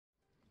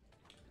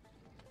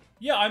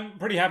Yeah, I'm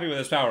pretty happy with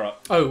this power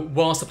up. Oh,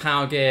 whilst the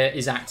power gear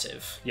is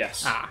active.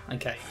 Yes. Ah,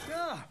 okay.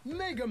 Ah,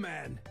 Mega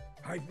Man.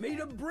 I've made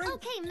a break.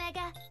 Okay,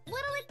 Mega.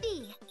 What'll it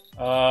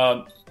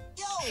be?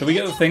 Should we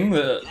get the thing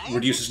that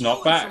reduces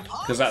knockback?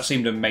 Because that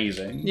seemed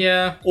amazing.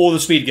 Yeah. Or the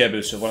speed gear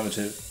booster, one of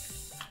the two.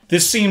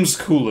 This seems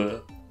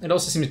cooler. It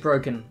also seems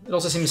broken. It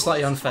also seems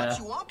slightly unfair.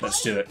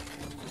 Let's do it.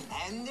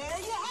 And there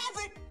you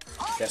have it.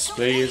 Yes,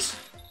 please.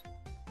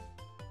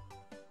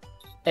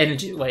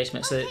 Energy. Wait a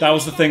minute. So, That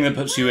was the thing that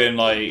puts you in,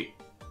 like,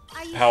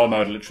 power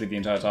mode literally the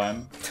entire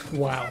time.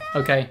 wow.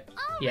 Okay.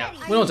 Yeah.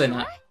 We're not doing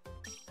that.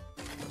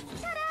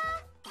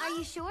 Ta-da! Are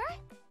you sure?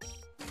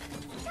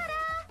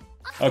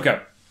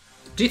 Okay.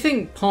 Do you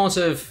think part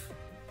of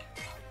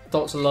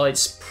Dr.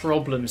 Light's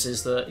problems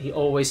is that he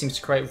always seems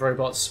to create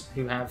robots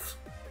who have,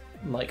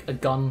 like, a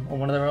gun on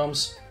one of their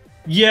arms?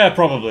 Yeah,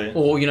 probably.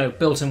 Or, you know,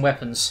 built-in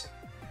weapons?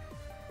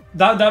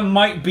 That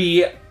might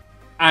be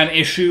an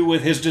issue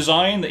with his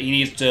design that he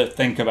needs to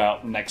think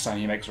about next time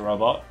he makes a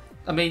robot.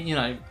 I mean, you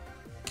know,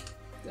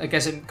 I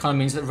guess it kind of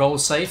means that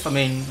Roll's safe. I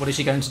mean, what is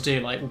she going to do?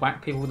 Like,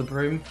 whack people with a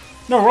broom?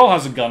 No, Roll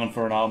has a gun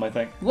for an arm, I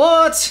think.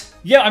 What?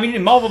 Yeah, I mean,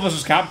 in Marvel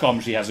vs.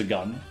 Capcom, she has a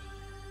gun.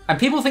 And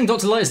people think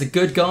Dr. Light is the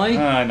good guy?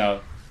 I know.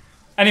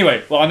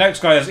 Anyway, well, our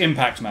next guy is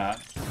Impact Man,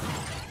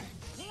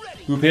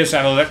 who appears to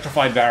have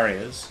electrified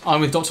barriers. I'm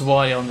with Dr.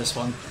 Wily on this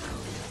one.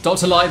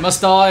 Dr. Light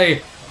must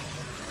die!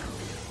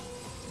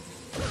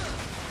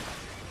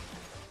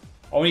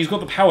 Oh, and he's got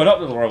the powered up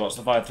little robots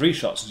that fire 3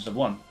 shots instead of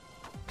 1.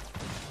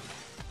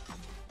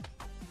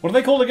 What are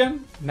they called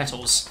again?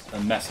 Metals. The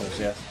metals,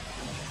 yes.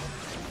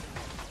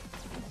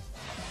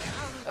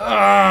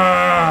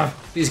 Ah,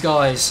 these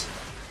guys.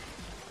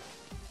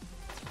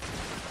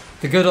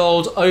 The good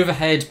old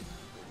overhead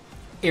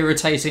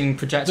irritating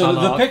projectile The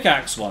arc.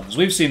 pickaxe ones,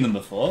 we've seen them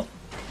before.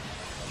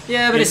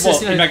 Yeah, but it's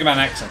just, you in know, Mega Man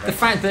X, I the think.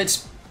 fact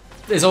that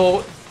there's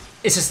all...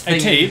 It's just the Hey,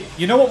 thing. T,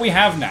 you know what we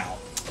have now?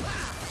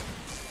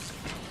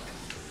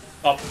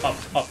 Up,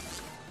 up, up.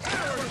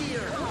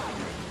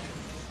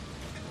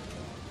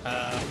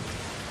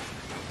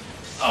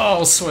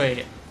 Oh,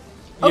 sweet.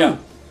 Oh, Yeah.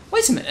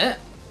 wait a minute.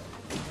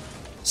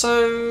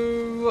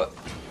 So...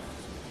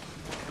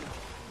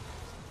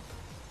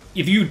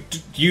 If you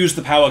use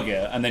the power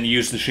gear and then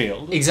use the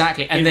shield,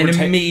 Exactly, and It then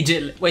rotate-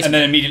 immediately... Wait a and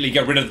then minute. immediately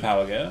get rid of the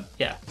power gear,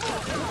 Yeah.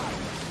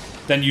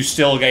 then you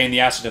still gain the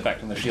acid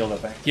effect on the shield, I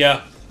think.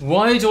 Yeah.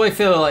 Why do I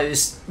feel like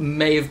this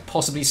may have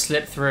possibly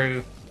slipped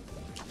through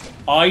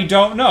I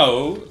don't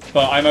know,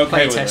 but I'm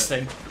okay with it.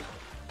 playtesting?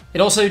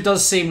 It also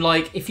does seem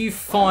like if you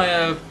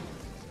fire...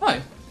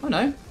 Oh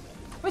no.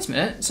 Wait a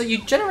minute. So you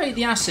generate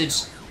the acid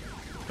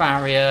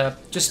barrier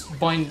just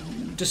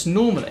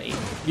normally?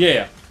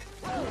 Yeah.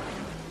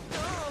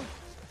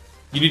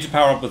 You need to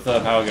power up with the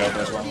power gear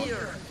as well.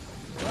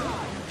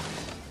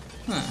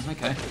 Huh,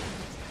 okay.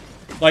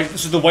 Like,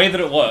 so the way that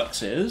it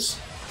works is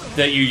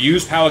that you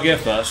use power gear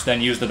first,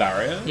 then use the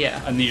barrier.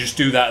 Yeah. And you just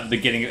do that at the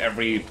beginning of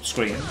every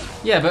screen.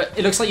 Yeah, but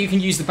it looks like you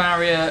can use the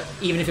barrier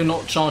even if you're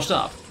not charged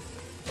up.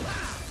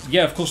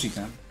 Yeah, of course you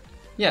can.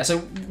 Yeah, so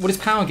what does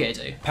power gear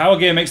do? Power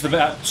gear makes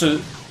so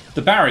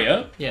the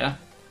barrier Yeah.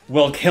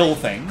 will kill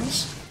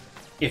things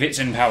if it's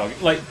in power gear.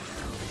 Like,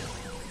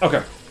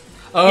 okay.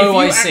 Oh,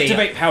 I if you see.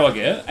 activate power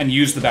gear and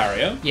use the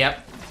barrier,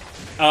 Yep.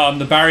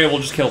 the barrier will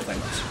just kill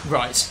things.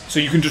 Right. So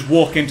you can just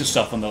walk into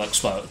stuff and they'll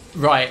explode.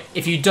 Right.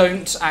 If you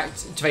don't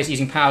activate it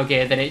using power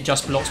gear, then it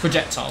just blocks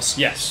projectiles.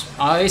 Yes.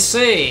 I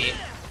see.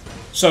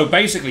 So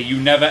basically, you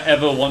never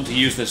ever want to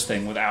use this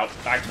thing without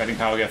activating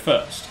power gear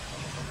first.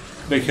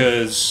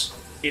 Because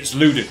it's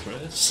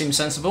ludicrous. Seems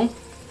sensible.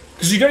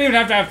 Because you don't even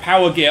have to have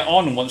power gear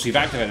on once you've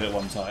activated it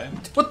one time.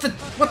 What the?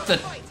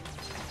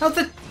 How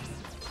the?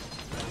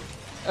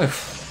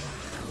 Oh,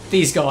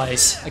 these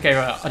guys. Okay,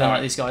 right. I don't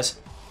like these guys.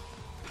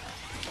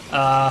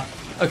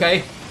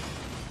 Okay.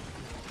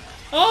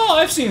 Oh,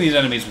 I've seen these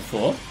enemies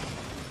before.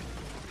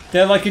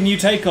 They're like a new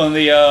take on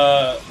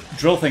the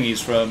drill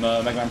thingies from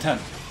Mega Man 10.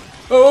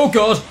 Oh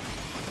god.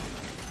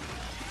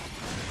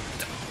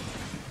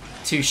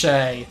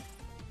 Touche.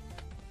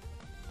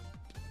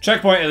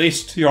 Checkpoint, at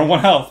least. You're on 1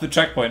 health, the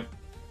checkpoint.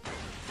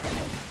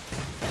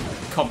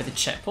 Can't be the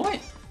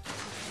checkpoint.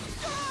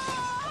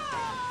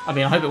 I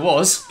mean, I hope it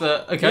was,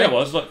 but okay. Yeah, it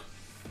was, look.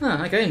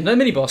 Ah, okay, no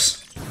mini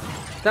boss.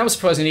 That was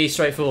surprisingly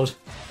straightforward.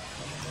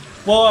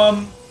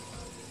 Well,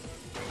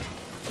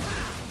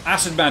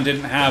 Acid Man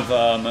didn't have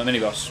a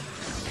mini-boss.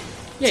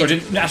 Yeah, So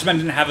Acid Man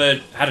didn't have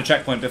had a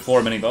checkpoint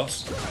before a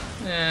mini-boss.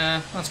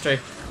 yeah, that's true.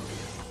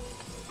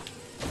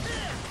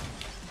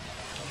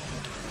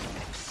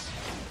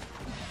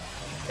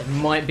 There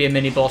might be a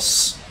mini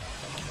boss.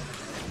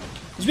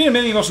 There's been a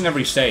mini-boss in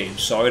every stage,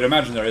 so I would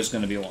imagine there is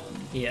going to be one.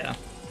 Yeah.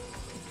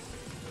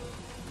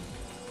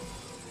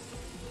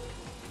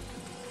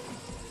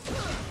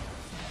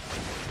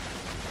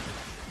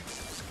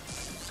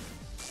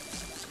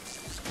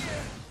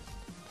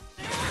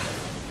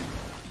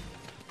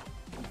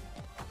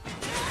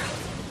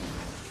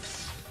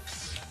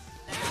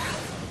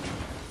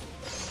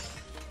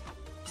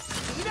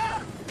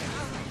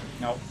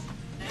 No.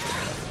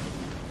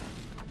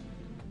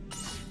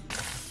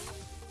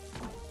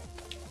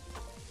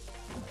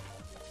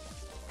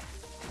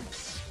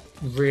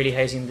 really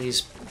hating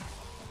these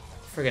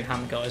friggin'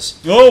 hand guys.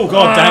 Oh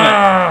god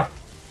damn it!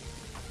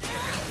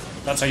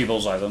 That's how you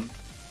bullseye them.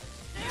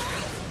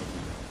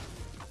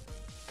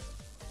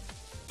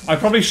 I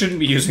probably shouldn't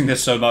be using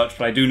this so much,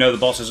 but I do know the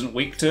boss isn't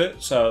weak to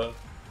it, so...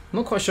 I'm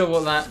not quite sure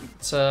what that...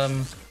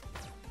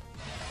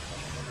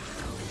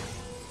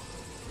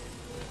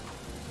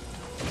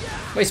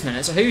 Wait a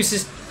minute, so who's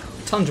this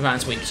Tundra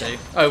Man's weak to?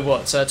 Oh,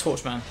 what?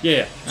 Torchman.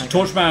 Yeah. So Okay.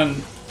 Torchman...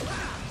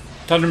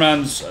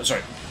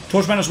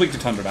 Torchman is weak to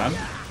Tundra Man.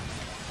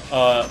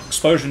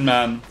 Explosion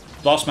Man...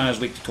 Blast Man is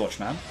weak to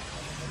Torchman.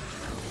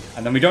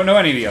 And then we don't know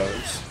any of the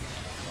others.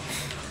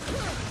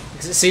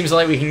 Because it seems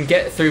like we can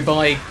get through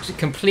by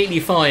completely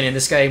fine in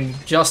this game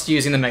just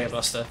using the Mega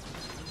Buster.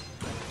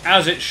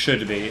 As it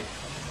should be.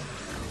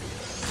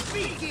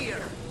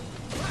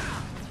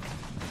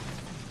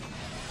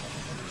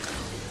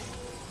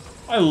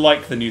 I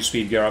like the new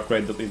speed gear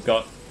upgrade that we've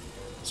got.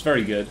 It's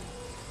very good.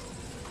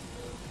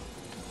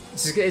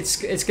 It's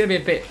going to be a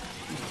bit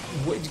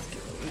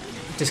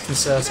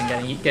disconcerting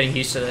getting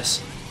used to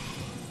this.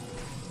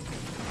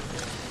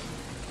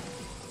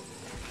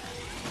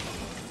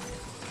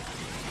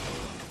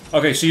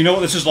 Okay, so you know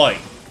what this is like?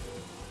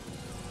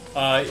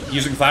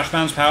 Using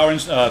Flashman's power in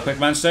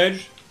Quickman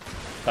stage?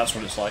 That's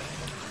what it's like.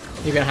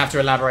 You're going to have to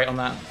elaborate on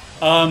that.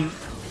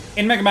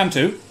 In Mega Man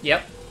 2,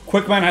 Yep.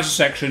 Quickman has a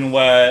section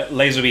where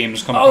laser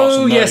beams come across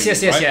Oh, and yes, murder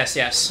you, right?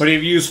 yes. But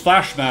if you use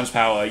Flashman's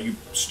power, you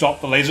stop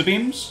the laser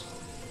beams.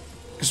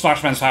 Because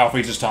Flashman's power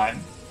freezes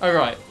time. Oh,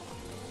 right.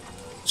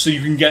 So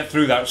you can get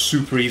through that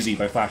super easy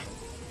by Flash.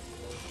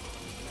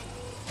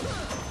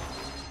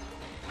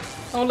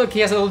 Oh, look,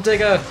 he has a little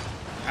digger.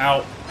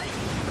 Ow.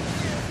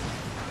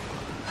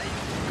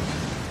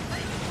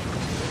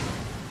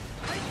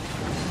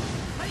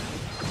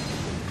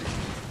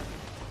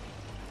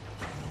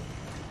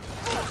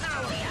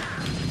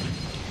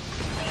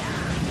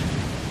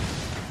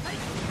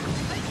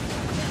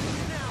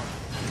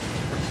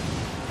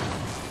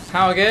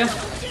 Power gear,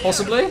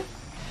 possibly.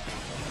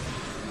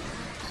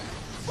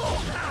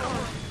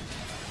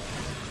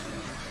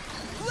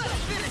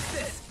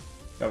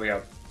 There we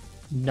go.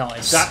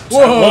 Nice.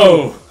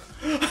 Whoa!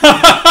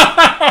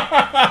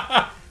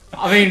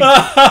 I mean,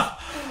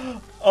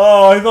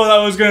 Oh, I thought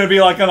that was going to be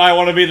like an I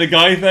want to be the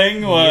guy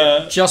thing.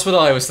 Where... just what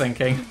I was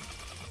thinking.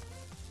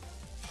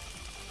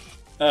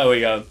 There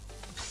we go.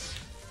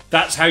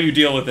 That's how you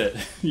deal with it.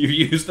 You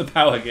use the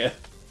power gear.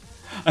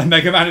 And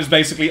Mega Man is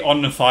basically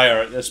on the fire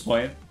at this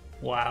point.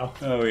 Wow.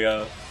 There we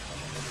go.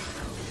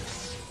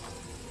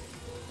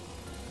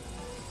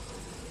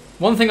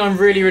 One thing I'm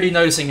really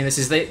noticing in this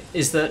is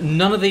that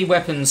none of the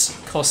weapons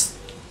cost,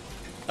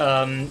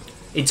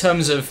 in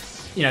terms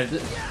of, you know, the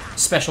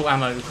special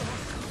ammo.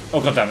 Oh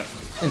god damn it.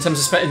 In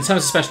terms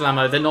of special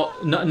ammo, they're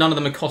not. None of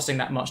them are costing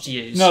that much to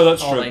use. No,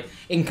 that's are true. they?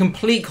 In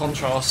complete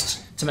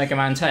contrast to Mega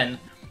Man 10,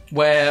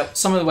 where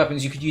some of the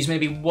weapons you could use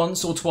maybe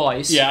once or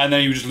twice. Yeah, and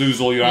then you just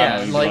lose all your ammo. Yeah,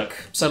 You'd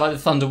be like the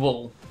Thunder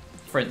Wall,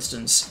 for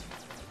instance,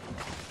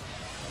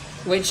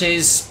 which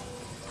is,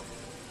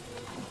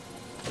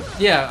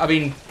 yeah, I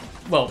mean,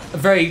 well,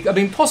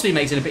 possibly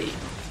makes it a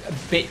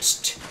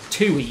bit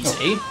too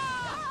easy.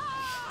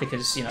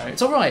 Because, you know,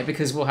 it's alright,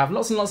 because we'll have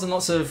lots and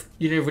lots of,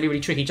 you know, really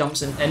tricky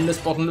jumps and endless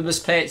bottomless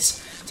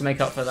pits to make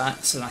up for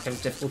that, so lack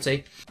of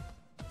difficulty.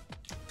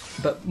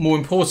 But more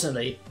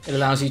importantly, it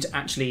allows you to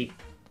actually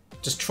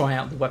just try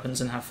out the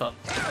weapons and have fun.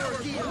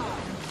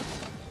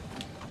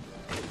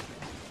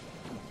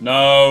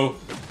 No.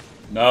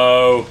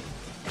 No.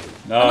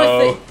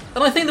 No.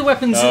 And I think the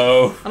weapons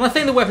No. and I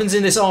think the weapons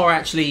in this are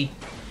actually,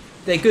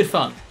 they're good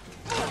fun.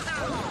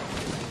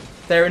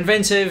 They're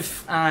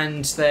inventive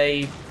and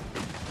they...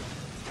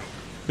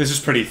 This is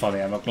pretty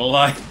funny, I'm not gonna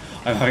lie.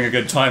 I'm having a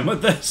good time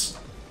with this.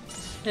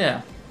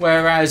 Yeah.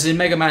 Whereas in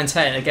Mega Man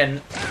 10,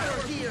 again,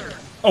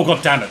 Oh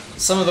god damn it.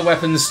 some of the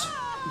weapons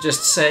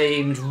just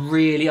seemed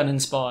really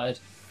uninspired.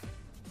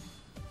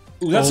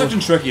 Ooh, that Oh.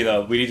 section's tricky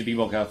though. We need to be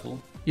more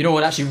careful. You know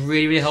what would actually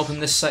really help in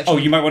this section? Oh,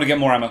 you might want to get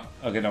more ammo.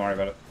 Okay, don't worry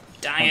about it.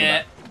 Dang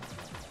it!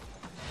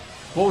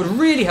 What would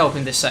really help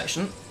in this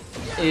section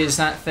is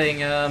that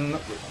thing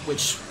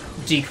which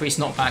decreased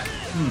knockback.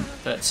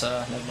 But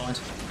never mind.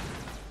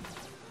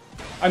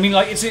 I mean,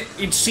 like,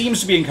 it seems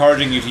to be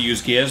encouraging you to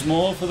use gears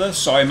more for this,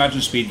 so I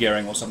imagine speed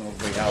gearing or something will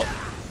really help.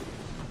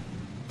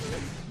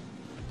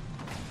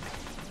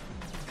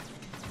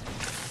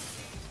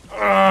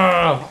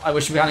 Ugh, I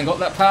wish we hadn't got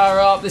that power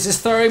up. This is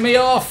throwing me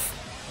off.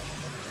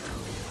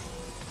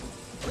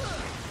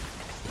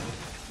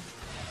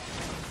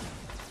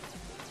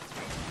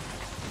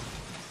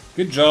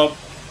 Good job.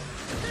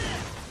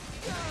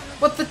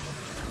 What the?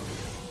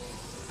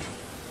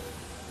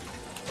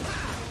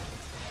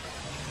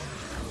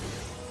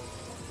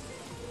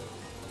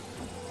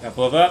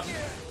 Careful of that.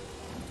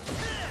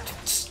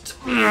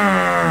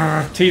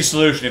 T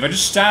solution. If I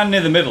just stand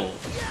near the middle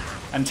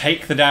and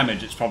take the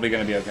damage, it's probably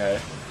going to be okay.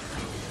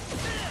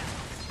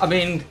 I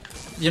mean,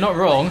 you're not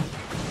wrong.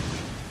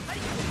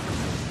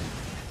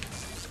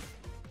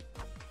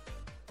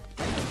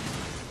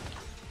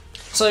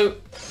 So,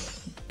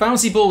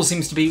 Bouncy Ball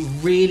seems to be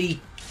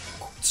really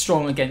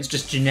strong against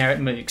just generic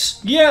mooks.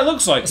 Yeah, it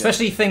looks like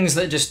Especially things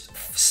that just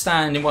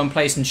stand in one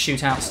place and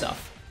shoot out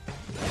stuff.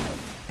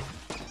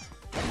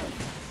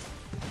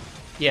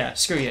 Yeah,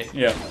 screw you. it.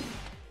 Yeah.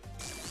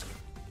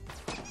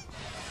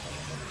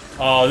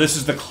 Oh, this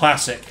is the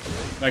classic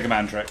Mega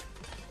Man trick.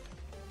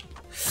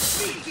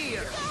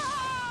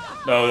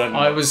 No, that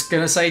I was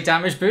gonna say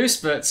damage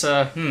boost, but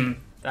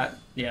that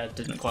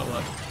didn't quite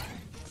work.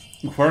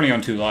 we're only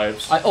on 2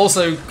 lives. I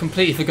also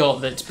completely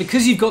forgot that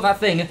because you've got that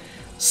thing,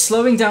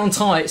 slowing down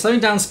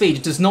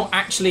speed does not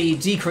actually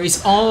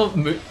decrease our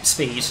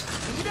speed.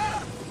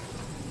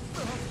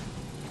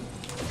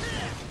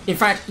 In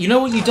fact, you know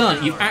what you've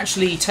done? You've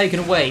actually taken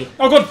away.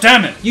 Oh god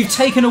damn it! You've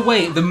taken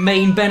away the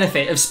main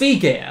benefit of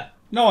speed gear.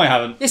 No, I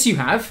haven't. Yes, you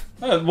have.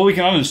 Well, we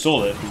can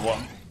uninstall it if we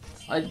want.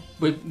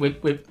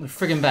 We're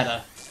friggin'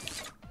 better.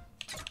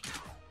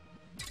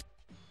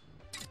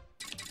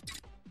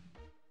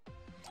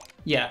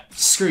 Yeah,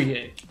 screw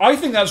you. I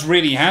think that's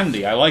really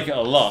handy. I like it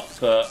a lot,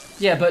 but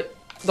Yeah, but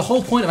the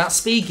whole point about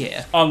speed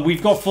gear,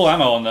 we've got full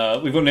ammo on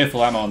the. We've got near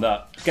full ammo on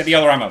that. Get the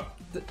other ammo.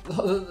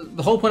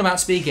 the whole point about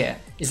speed gear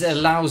is that it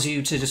allows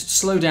you to just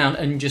slow down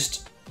and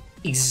just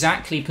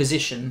exactly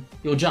position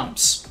your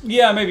jumps.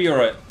 Yeah, maybe you're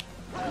right.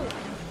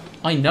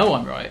 I know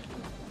I'm right.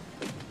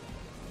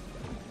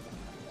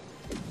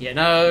 Yeah,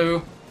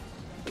 no.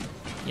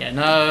 Yeah,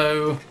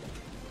 no.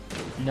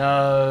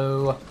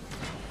 No.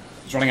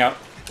 It's running out.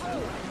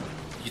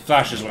 He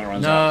flashes when it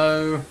runs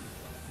out.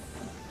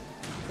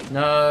 No.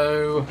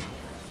 No.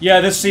 Yeah,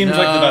 this seems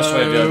like the best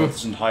way of dealing No. with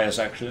this entire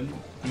section.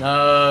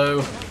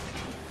 No.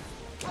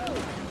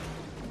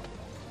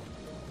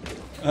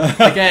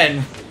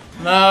 Again.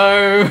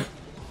 No.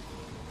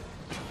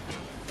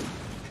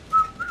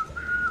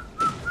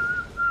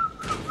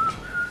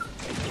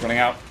 It's running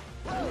out.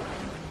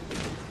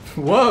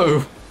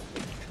 Whoa.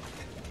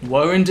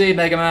 Whoa indeed,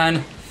 Mega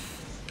Man.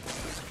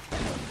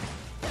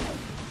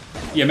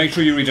 Yeah, make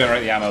sure you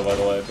regenerate the ammo, by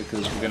the way,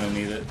 because we're gonna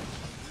need it.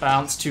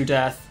 Bounce to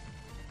death.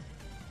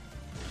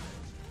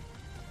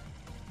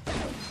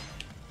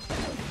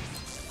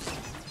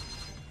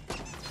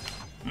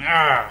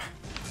 Ah!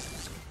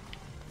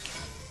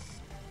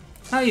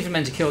 How are you even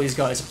meant to kill these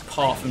guys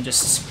apart from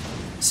just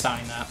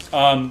spamming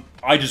that?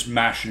 I just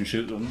mash and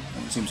shoot them,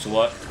 and it seems to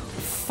work.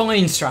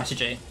 Fine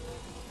strategy.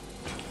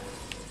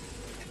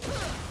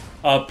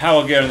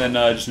 Power gear and then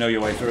just know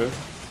your way through.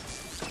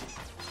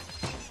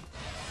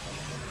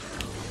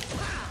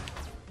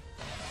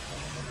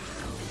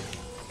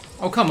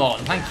 Oh, come on.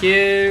 Thank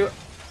you.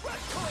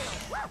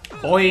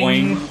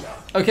 Boing.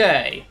 Boing.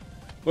 Okay.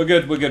 We're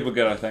good,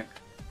 I think.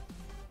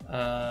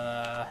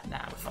 Nah,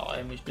 we're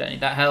fine. We don't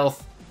need that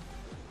health.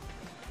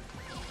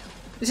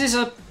 This is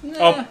a...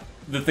 Oh,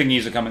 the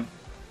thingies are coming.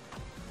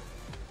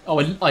 Oh,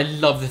 I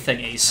love the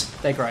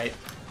thingies. They're great.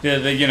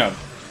 The you know,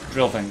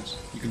 drill things.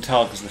 You can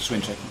tell because they're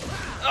swing checking.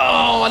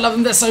 Oh, I love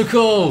them. They're so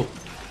cool.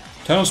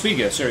 Turn on speed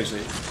gear,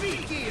 seriously.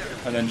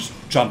 And then just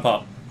jump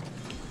up.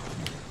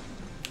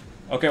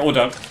 Okay, or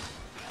don't.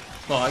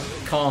 Well, I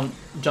can't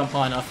jump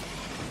high enough.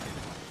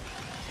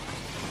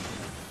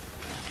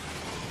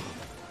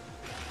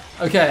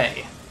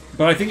 Okay.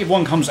 But I think if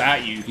one comes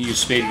at you, you can use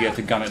speed gear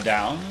to gun it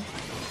down.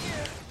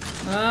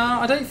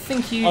 I don't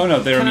think you... Oh no,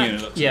 they're can immune.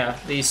 It looks like. Yeah,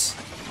 these...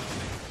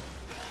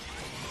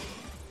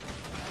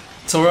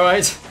 It's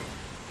alright.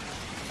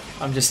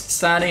 I'm just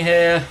standing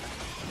here,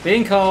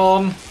 being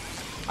calm.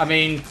 I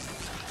mean...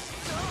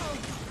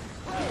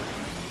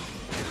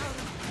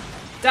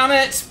 Damn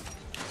it!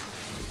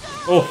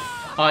 Oh,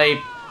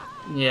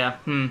 Yeah,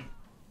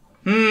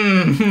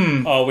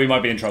 oh, we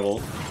might be in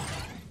trouble.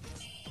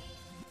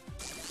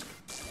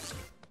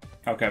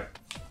 Okay.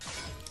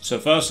 So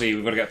firstly,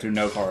 we've got to get through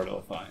no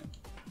corridor. Fine.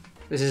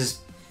 This is...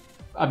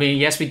 I mean,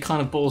 yes, we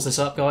kind of balls this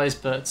up, guys,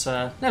 but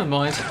never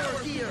mind.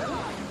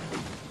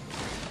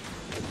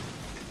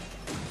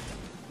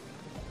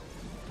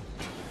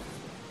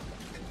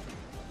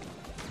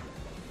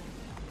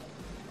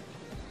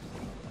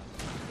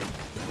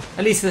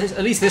 At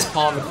least this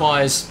part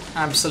requires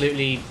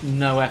absolutely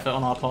no effort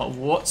on our part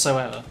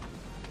whatsoever.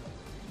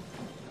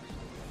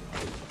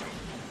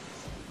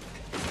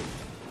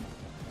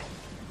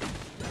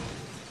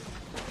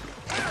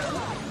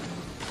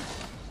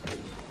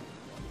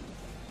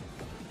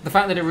 The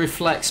fact that it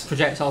reflects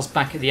projectiles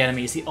back at the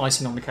enemy is the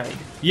icing on the cake.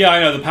 Yeah, I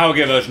know. The Power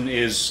Gear version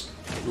is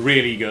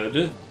really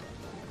good.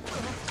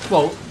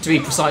 Well, to be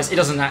precise, it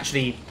doesn't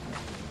actually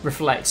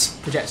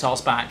reflect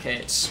projectiles back.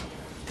 It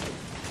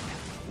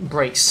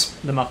breaks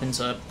them up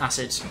into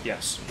acid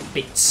Yes.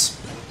 bits.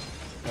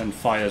 And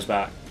fires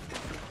back.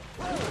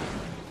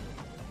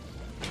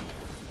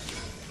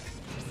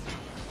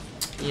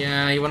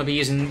 Yeah, you want to be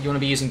using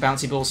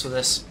bouncy balls for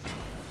this.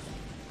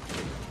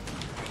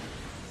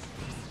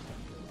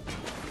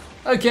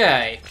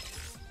 Okay.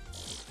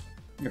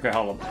 Okay,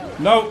 hold on.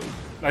 No!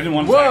 I didn't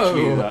want to Whoa.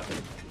 actually do that.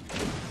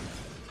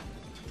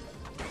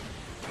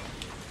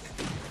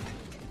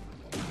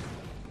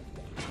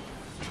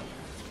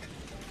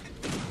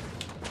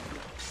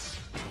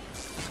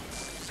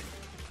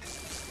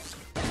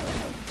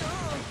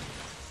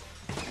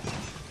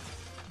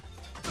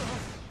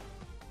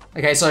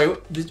 Okay,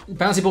 so the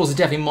bouncy balls are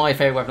definitely my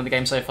favourite weapon in the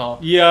game so far.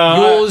 Yeah.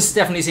 Yours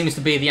definitely seems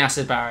to be the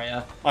acid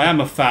barrier. I am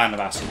a fan of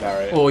Acid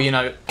Barrier. Or, you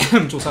know,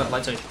 Dual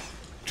Satellite 2.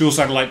 Dual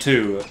Satellite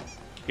 2.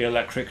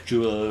 Electric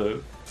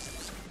Dual.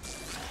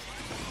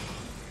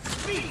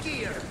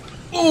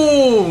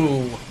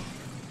 Ooh!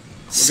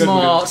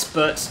 Smart,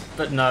 we're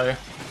but no.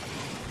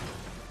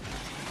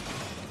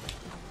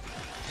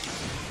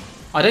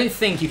 I don't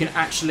think you can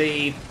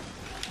actually...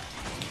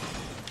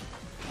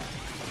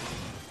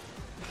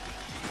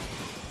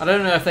 I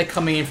don't know if they're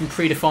coming in from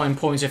predefined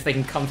points or if they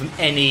can come from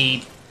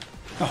any...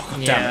 Oh, God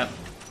Yeah. damn it.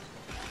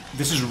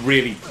 This is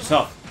really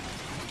tough.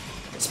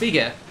 Speed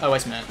gear. Oh,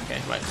 wait a minute.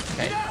 Okay, right.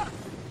 Okay.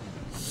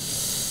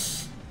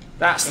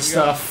 That's the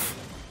stuff.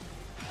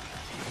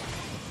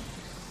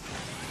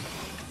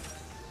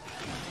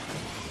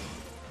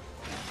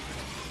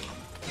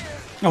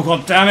 Oh,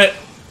 God damn it.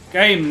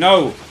 Game,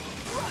 no.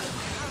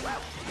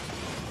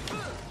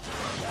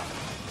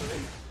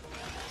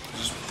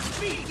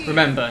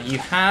 Remember, you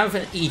have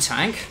an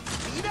E-tank.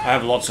 I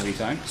have lots of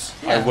E-tanks.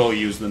 I Yeah. will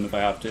use them if I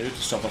have to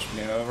stop us from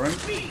getting over him.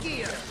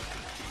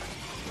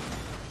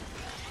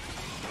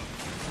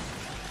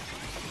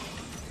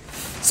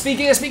 Speed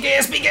gear, speed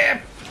gear, speed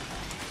gear!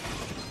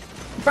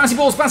 Bouncy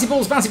balls, bouncy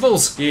balls, bouncy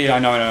balls! Yeah, I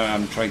know,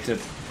 I'm trying to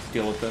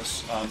deal with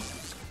this.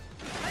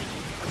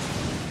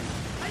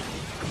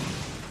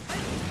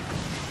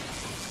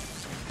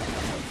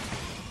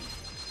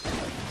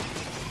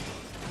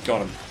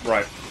 Got him.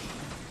 Right.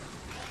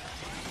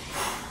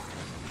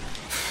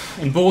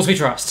 In balls we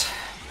trust.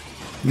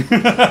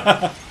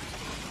 Nat.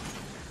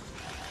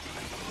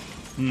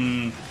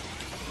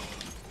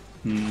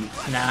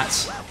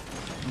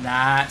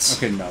 Nat.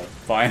 Okay, no.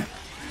 Fine.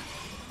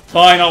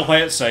 Fine, I'll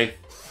play it safe.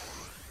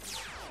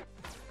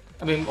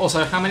 I mean,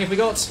 also, how many have we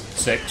got?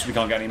 6, we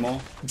can't get any more.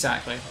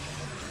 Exactly.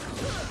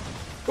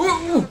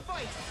 Ooh!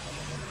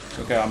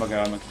 Okay, I'm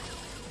okay.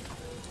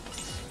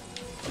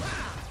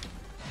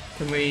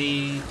 Can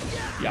we...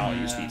 Yeah, I'll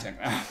use the E-tank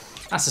now.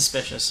 That's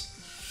suspicious.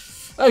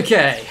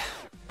 Okay.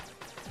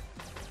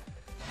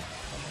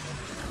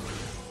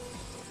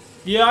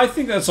 Yeah, I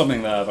think there's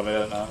something there, but I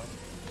don't know.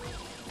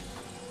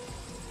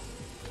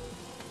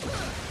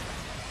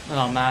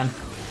 Oh, man.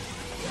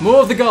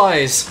 More of the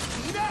guys!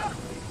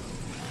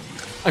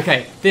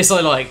 Okay, this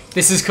I like.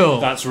 This is cool.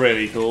 That's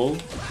really cool.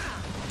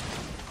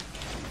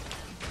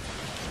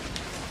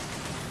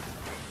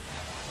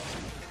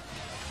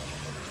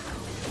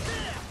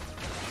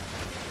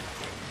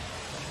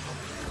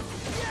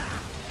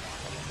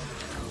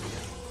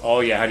 Oh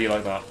yeah, how do you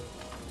like that?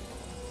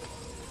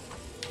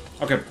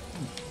 Okay.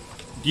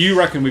 Do you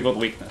reckon we've got the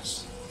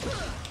weakness?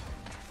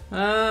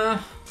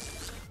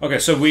 Okay,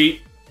 so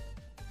we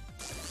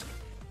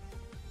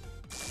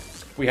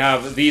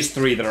have these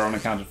 3 that are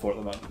unaccounted for at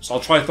the moment. So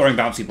I'll try throwing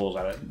bouncy balls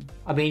at it.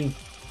 I mean...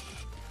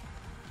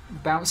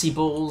 Bouncy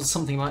balls,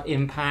 something like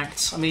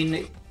impact. I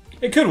mean...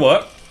 It could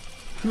work.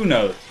 Who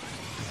knows?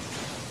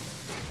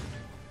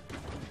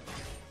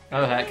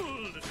 Oh, heck.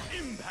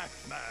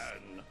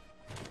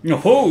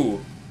 Oh,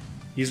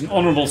 he's an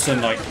honourable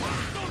sin, like.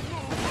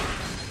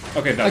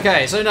 Okay, no.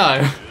 Okay, so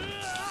no.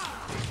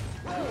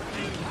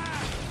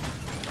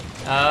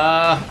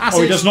 Acid.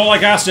 Oh, he does not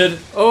like acid.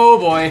 Oh,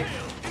 boy.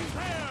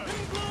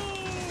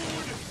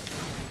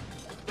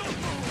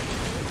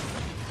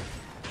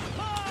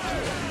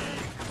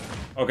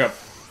 Okay,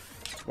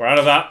 we're out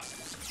of that.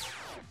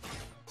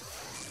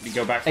 We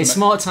go back. A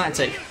smart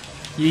tactic.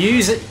 You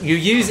use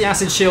the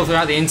acid shield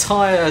throughout the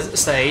entire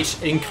stage.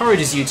 It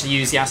encourages you to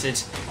use the acid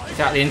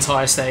throughout the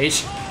entire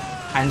stage.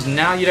 And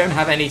now you don't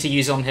have any to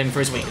use on him for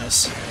his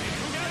weakness.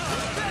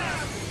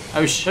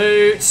 Oh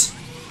shoot!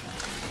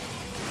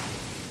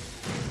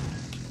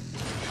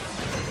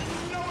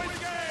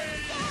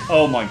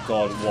 Oh my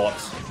god, what?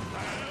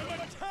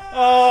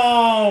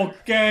 Oh,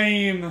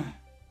 game!